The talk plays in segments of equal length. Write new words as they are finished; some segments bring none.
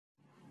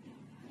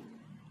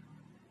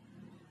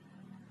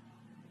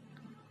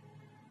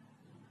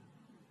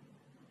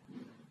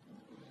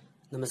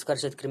नमस्कार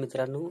शेतकरी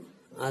मित्रांनो,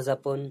 आज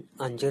आपण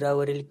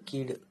अंजिरावरील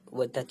कीड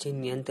व त्याचे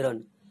नियंत्रण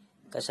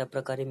कशा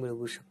प्रकारे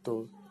मिळवू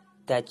शकतो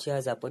त्याची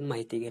आज आपण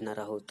माहिती घेणार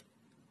आहोत.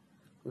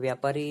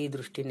 व्यापारी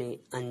दृष्टीने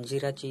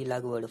अंजिराची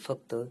लागवड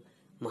फक्त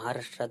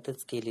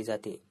महाराष्ट्रातच केली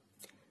जाते.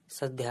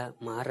 सध्या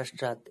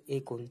महाराष्ट्रात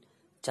एकूण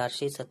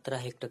 417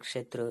 हेक्टर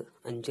क्षेत्र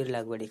अंजीर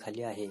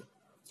लागवडीखाली आहे.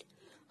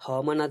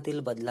 हवामानातील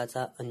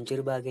बदलाचा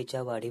अंजीर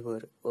बागेच्या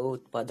वाढीवर व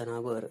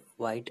उत्पादनावर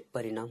वाईट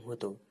परिणाम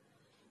होतो.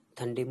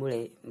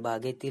 थंडीमुळे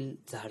बागेतील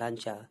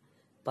झाडांच्या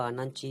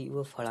पानांची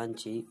व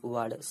फळांची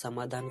वाढ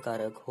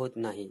समाधानकारक होत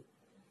नाही.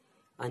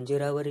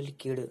 अंजिरावरील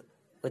कीड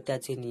व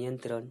त्याचे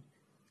नियंत्रण,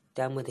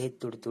 त्यामध्ये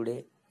तुडतुडे,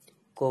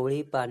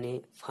 कोवळी पाने,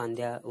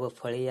 फांद्या व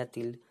फळे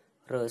यातील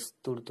रस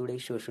तुडतुडे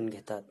शोषून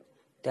घेतात.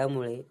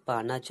 त्यामुळे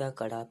पानाच्या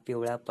कडा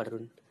पिवळ्या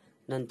पडून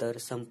नंतर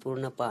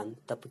संपूर्ण पान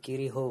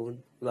तपकिरी होऊन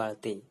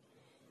वाळते.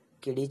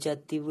 किडीच्या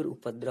तीव्र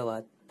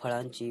उपद्रवात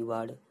फळांची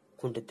वाढ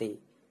खुंटते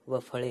व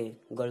फळे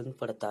गळून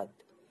पडतात.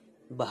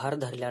 बहार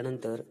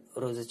धरल्यानंतर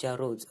रोजच्या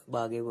रोज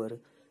बागेवर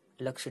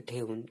लक्ष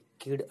ठेवून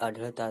कीड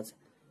आढळताच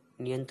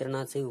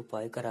नियंत्रणाचे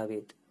उपाय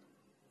करावेत.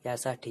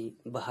 यासाठी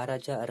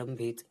बहाराच्या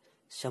आरंभीच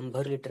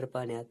 100 लिटर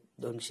पाण्यात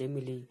 200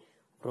 मिली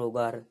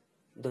रोगार,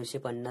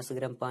 250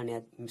 ग्रॅम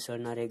पाण्यात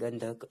मिसळणारे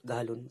गंधक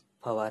घालून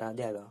फवारा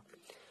द्यावा.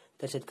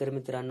 तर शेतकरी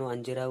मित्रांनो,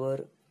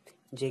 अंजिरावर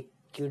जे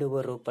कीड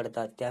व रोग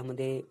पडतात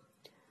त्यामध्ये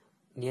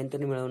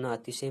नियंत्रण मिळवणं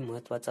अतिशय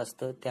महत्त्वाचं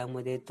असतं.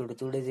 त्यामध्ये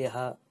तुडतुडे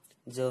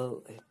जो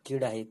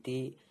कीड आहे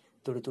ती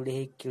तुडतुडे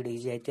ही कीड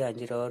जी आहे ती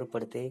अंजिरावर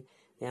पडते.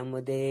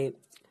 यामध्ये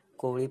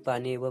कोवळी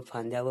पाने व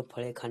फांद्या व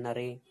फळे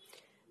खाणारे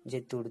जे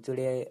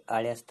तुडतुडे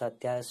आळे असतात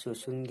त्या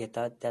शोषून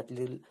घेतात.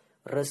 त्यातील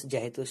रस जे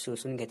आहे तो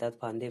शोषून घेतात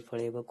फांदे,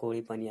 फळे व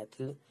कोवळी पाने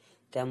यातील.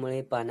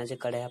 त्यामुळे पानाच्या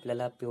कड्या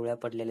आपल्याला पिवळ्या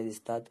पडलेल्या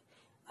दिसतात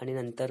आणि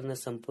नंतर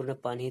संपूर्ण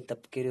पाणी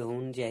तपकिरी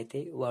होऊन जे आहे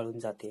ते वाळून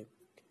जाते.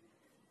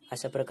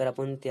 अशा प्रकारे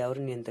आपण त्यावर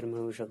नियंत्रण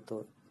मिळवू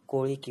शकतो.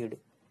 कोवळी कीड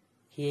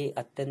ही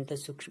अत्यंत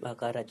सूक्ष्म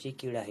आकाराची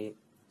कीड आहे.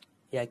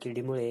 या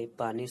किडीमुळे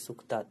पाने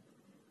सुकतात,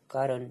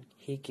 कारण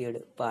ही कीड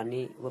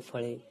पाने व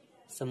फळे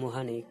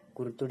समूहाने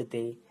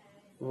कुरतडते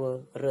व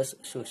रस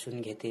शोषून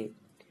घेते.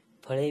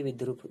 फळे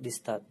विद्रूप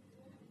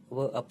दिसतात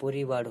व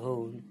अपुरी वाढ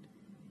होऊन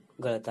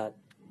गळतात.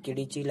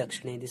 किडीची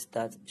लक्षणे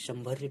दिसताच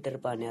 100 लिटर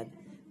पाण्यात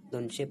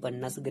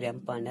 250 ग्रॅम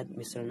पाण्यात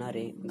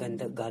मिसळणारे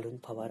गंधक घालून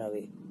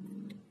फवारावे.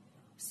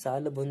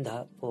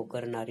 सालबुंधा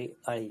पोखरणारी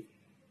अळी.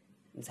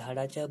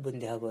 झाडाच्या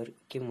बुंध्यावर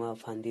किंवा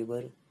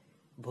फांदीवर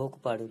भोक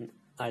पाडून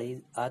अळी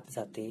आत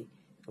जाते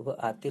व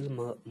आतील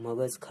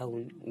मगज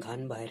खाऊन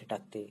घाण बाहेर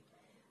टाकते.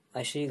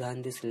 अशी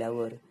घाण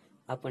दिसल्यावर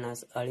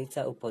आपणास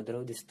अळीचा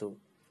उपद्रव दिसतो.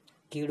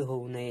 कीड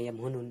होऊ नये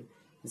म्हणून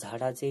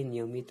झाडाचे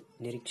नियमित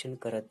निरीक्षण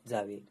करत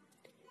जावे.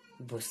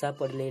 भुसा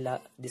पडलेला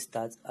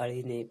दिसताच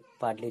अळीने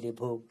पाडलेले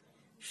भोग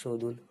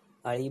शोधून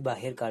अळी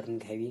बाहेर काढून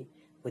घ्यावी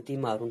व ती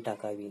मारून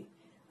टाकावी.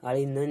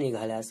 अळी न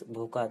निघाल्यास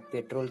भोकात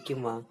पेट्रोल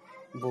किंवा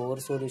बोअर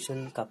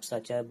सोल्युशन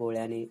कापसाच्या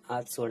बोळ्याने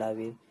आत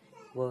सोडावे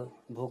व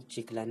भोग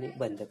चिखलाने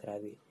बंद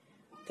करावे.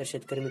 तर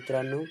शेतकरी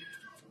मित्रांनो,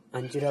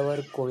 अंजिरावर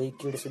कोळी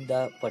कीड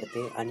सुद्धा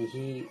पडते आणि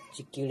ही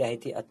जी कीड आहे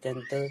ती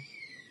अत्यंत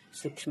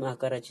सूक्ष्म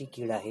आकाराची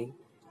कीड आहे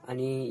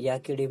आणि या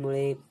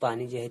किडीमुळे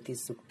पाने जी आहे ती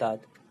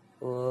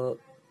सुकतात व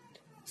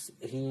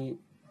ही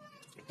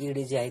कीड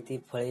जी आहे ती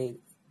फळे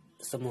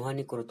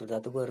समूहाने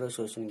कुरतडतात व रस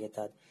शोषून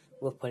घेतात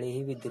व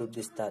फळेही विद्रूप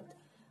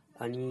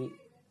दिसतात आणि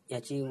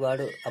याची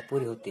वाढ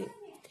अपुरी होते.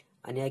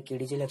 आणि या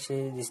किडीची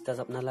लक्षणे दिसताच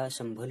आपल्याला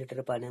 100 लिटर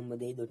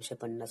पाण्यामध्ये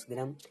 250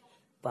 ग्रॅम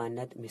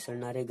पाण्यात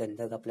मिसळणारे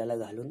गंधक आपल्याला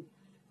घालून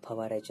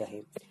फवारायचे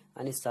आहे.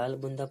 आणि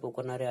सालबुंधा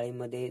पोखरणाऱ्या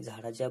अळीमध्ये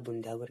झाडाच्या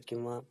बुंध्यावर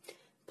किंवा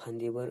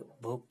फांदीवर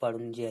भोक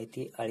पाडून जी आहे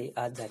ती अळी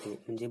आत जाते,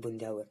 म्हणजे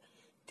बुंध्यावर,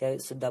 त्या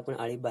सुद्धा आपण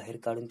अळी बाहेर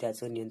काढून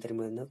त्याचं नियंत्रण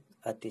मिळवणं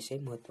अतिशय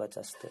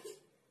महत्त्वाचं असतं.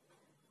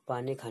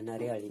 पाने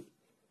खाणारी अळी.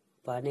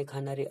 पाने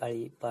खाणारी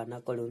अळी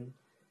पानाकडून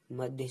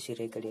मध्य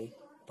शिरेकडे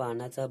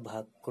पानाचा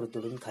भाग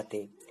कुरतडून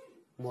खाते.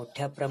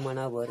 मोठ्या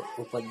प्रमाणावर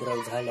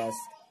उपद्रव झाल्यास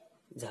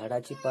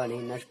झाडाची पाने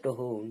नष्ट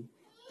होऊन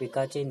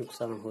पिकाचे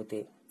नुकसान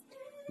होते.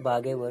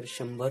 बागेवर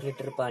 100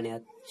 लिटर पाण्यात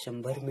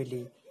 100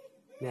 मिली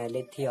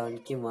मॅलेथिऑन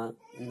किंवा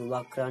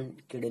नुवाक्रान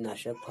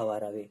कीडनाशक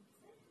फवारावे.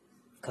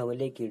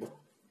 खवले कीड.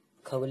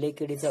 खवले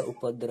किडीचा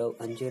उपद्रव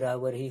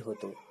अंजिरावरही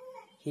होतो.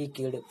 ही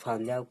कीड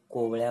फांद्या,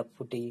 कोवळ्या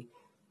फुटी,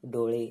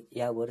 डोळे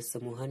यावर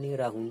समूहाने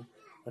राहून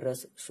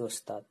रस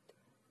शोषतात.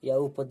 या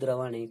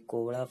उपद्रवाने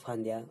कोवळ्या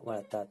फांद्या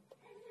वाळतात.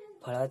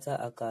 फळाचा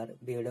आकार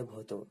बेढप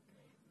होतो.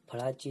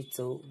 फळाची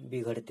चव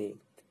बिघडते.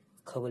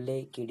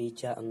 खवले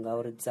किडीच्या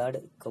अंगावर जाड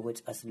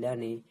कवच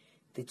असल्याने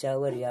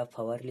तिच्यावर या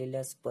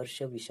फवारलेल्या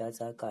स्पर्श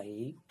विषाचा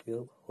काहीही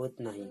उपयोग होत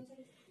नाही.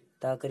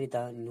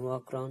 त्याकरिता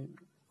नुवाक्रॉन,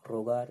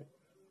 रोगार,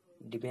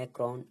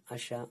 डिमॅक्रॉन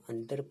अशा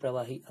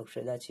आंतरप्रवाही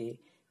औषधाचे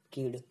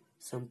कीड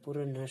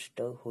संपूर्ण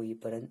नष्ट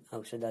होईपर्यंत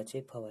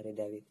औषधाचे फवारे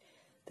द्यावेत.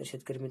 तर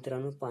शेतकरी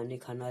मित्रांनो, पाने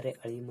खाणाऱ्या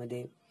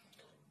अळीमध्ये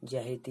जी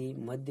आहे ती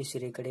मध्य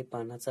शिरेकडे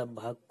पानाचा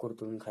भाग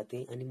कुरतडून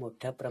खाते आणि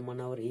मोठ्या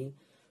प्रमाणावर ही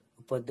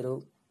उपद्रव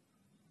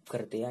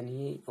करते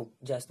आणि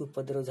जास्त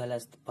उपद्रव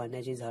झाल्यास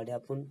पाण्याची झाडे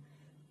आपण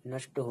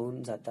नष्ट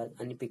होऊन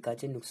जातात आणि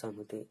पिकाचे नुकसान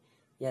होते.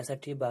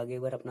 यासाठी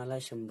बागेवर आपल्याला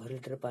 100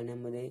 लिटर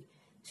पाण्यामध्ये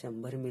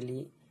 100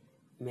 मिली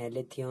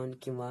मॅलेथिऑन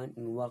किंवा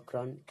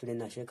नुवाक्रॉन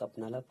कीडनाशक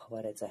आपणाला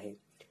फवारायचं आहे.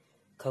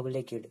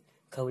 खवले कीड.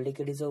 खवले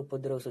किडीचा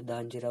उपद्रव सुद्धा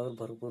अंजिरावर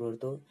भरपूर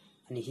होतो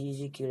आणि ही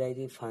जी कीड आहे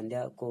ती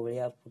फांद्या,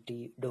 कोवळ्या,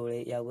 फुटी,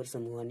 डोळे यावर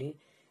समूहाने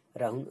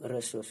राहून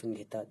रस शोषून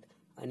घेतात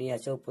आणि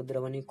याच्या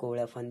उपद्रवाने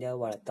कोवळ्या फांद्या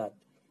वाळतात,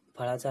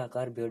 फळाचा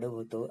आकार बेडग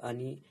होतो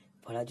आणि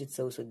फळाची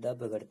चव सुद्धा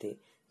बिघडते.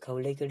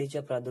 खवले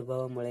किडीच्या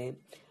प्रादुर्भावामुळे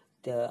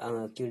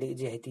त्या किडी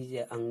जी आहे ती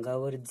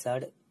अंगावर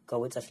जाड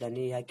कवच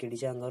असल्याने, ह्या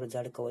किडीच्या अंगावर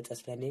जाड कवच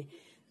असल्याने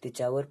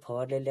तिच्यावर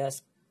फवारलेल्या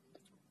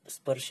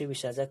स्पर्श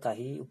विषाचा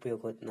काही उपयोग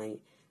होत नाही.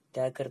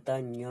 त्याकरता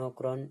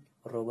न्यूक्रॉन,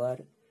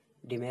 रोगार,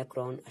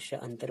 डिमॅक्रॉन अशा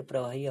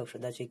आंतरप्रवाही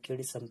औषधाची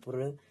कीड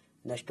संपूर्ण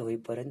नष्ट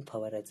होईपर्यंत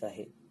फवारायचं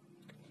आहे.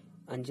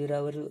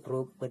 अंजिरावरील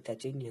रोग व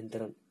त्याचे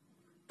नियंत्रण.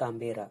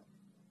 तांबेरा.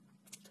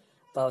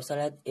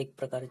 पावसाळ्यात एक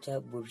प्रकारच्या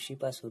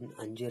बुरशीपासून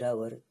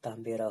अंजिरावर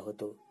तांबेरा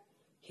होतो.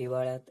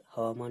 हिवाळ्यात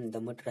हवामान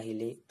दमट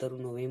राहिले तर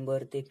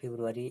नोव्हेंबर ते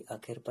फेब्रुवारी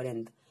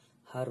अखेरपर्यंत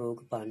हा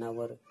रोग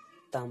पानावर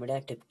तांबड्या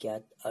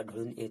ठिपक्यात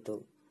आढळून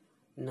येतो.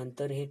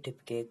 नंतर हे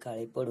ठिपके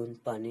काळे पडून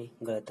पाने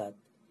गळतात.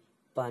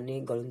 पाने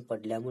गळून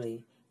पडल्यामुळे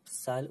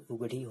साल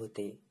उघडी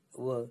होते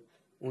व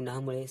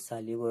उन्हामुळे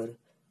सालीवर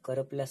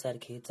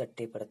करपल्यासारखे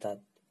चट्टे पडतात.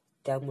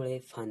 त्यामुळे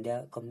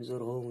फांद्या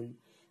कमजोर होऊन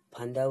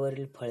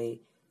फांद्यावरील फळे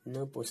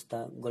न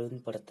पोचता गळून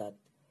पडतात.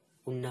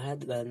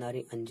 उन्हाळ्यात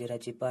गळणारी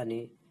अंजिराची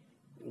पाने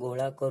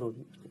गोळा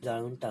करून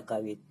जाळून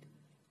टाकावीत.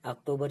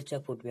 ऑक्टोबरच्या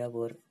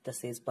फुटव्यावर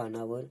तसेच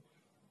पानावर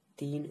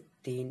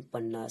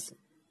 3-3-50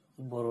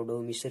 बोर्डो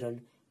मिश्रण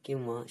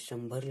किंवा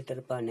 100 लिटर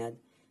पाण्यात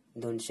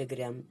 200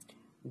 ग्रॅम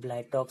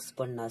ब्लायटॉक्स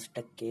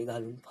 50%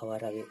 घालून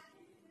फवारावे.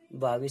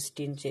 22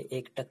 चे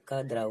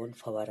 1% द्रावण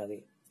फवारावे.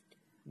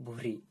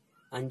 भुरी.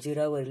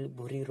 अंजिरावरील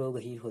भुरी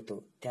रोगही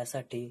होतो.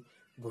 त्यासाठी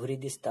भुरी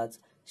दिसताच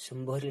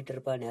 100 लिटर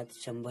पाण्यात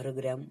 100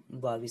 ग्रॅम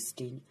 22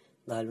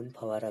 घालून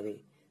फवारावे.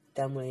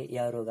 त्यामुळे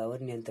या रोगावर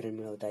नियंत्रण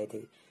मिळवता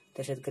येते.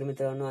 तर शेतकरी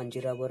मित्रांनो,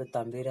 अंजिरावर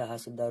तांबेरा हा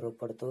सुद्धा रोग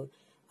पडतो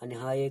आणि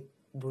हा एक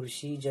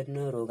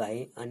बुरशीजन्य रोग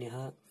आहे आणि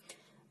हा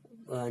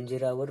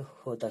अंजिरावर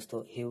होत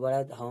असतो.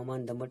 हिवाळ्यात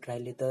हवामान दमट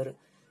राहिले तर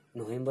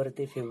नोव्हेंबर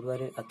ते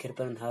फेब्रुवारी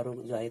अखेरपर्यंत हा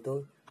रोग जो आहे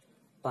तो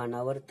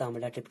पानावर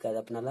तांबड्या ठिपक्यात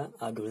आपल्याला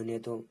आढळून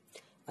येतो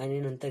आणि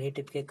नंतर हे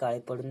ठिपके काळे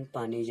पडून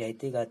पाने जी आहे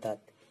ती गळतात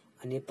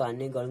आणि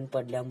पाने गळून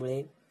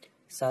पडल्यामुळे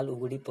साल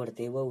उघडी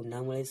पडते व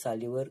उन्हामुळे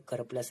सालीवर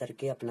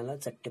करपल्यासारखे आपल्याला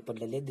चट्टे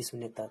पडलेले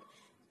दिसून येतात.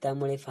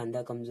 त्यामुळे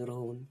फांद्या कमजोर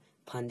होऊन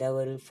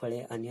फांद्यावरील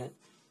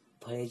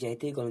फळे जी आहे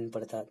ती गळून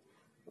पडतात.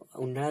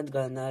 उन्हाळ्यात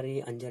गळणारी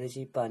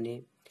अंजिराची पाने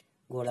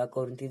गोळा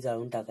करून ती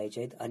जाळून टाकायची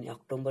आहेत आणि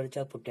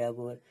ऑक्टोबरच्या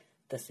फुट्यावर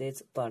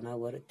तसेच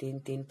पानावर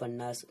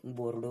 3-3-50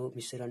 बोर्डो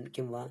मिश्रण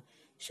किंवा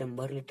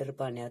 100 लिटर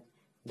पाण्यात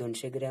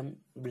 200 ग्रॅम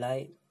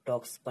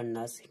ब्लायटॉक्स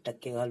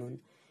 50% घालून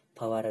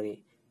फवारावे.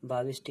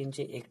 22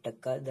 चे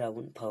 1%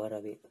 द्रावण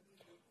फवारावे.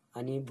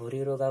 आणि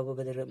भुरी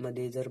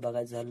रोगामध्ये जर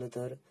बघायचं झालं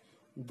तर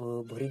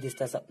भुरी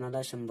दिसताच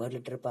आपल्याला 100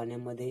 लिटर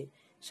पाण्यामध्ये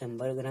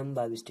 100 ग्रॅम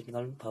 22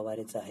 घालून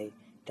फवारायचं आहे.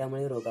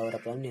 त्यामुळे रोगावर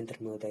आपल्याला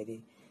नियंत्रण मिळवता येते.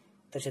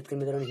 तर शेतकरी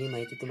मित्रांनो, ही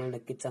माहिती तुम्हाला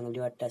नक्कीच चांगली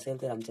वाटत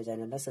असेल तर आमच्या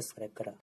चॅनलला सबस्क्राईब करा.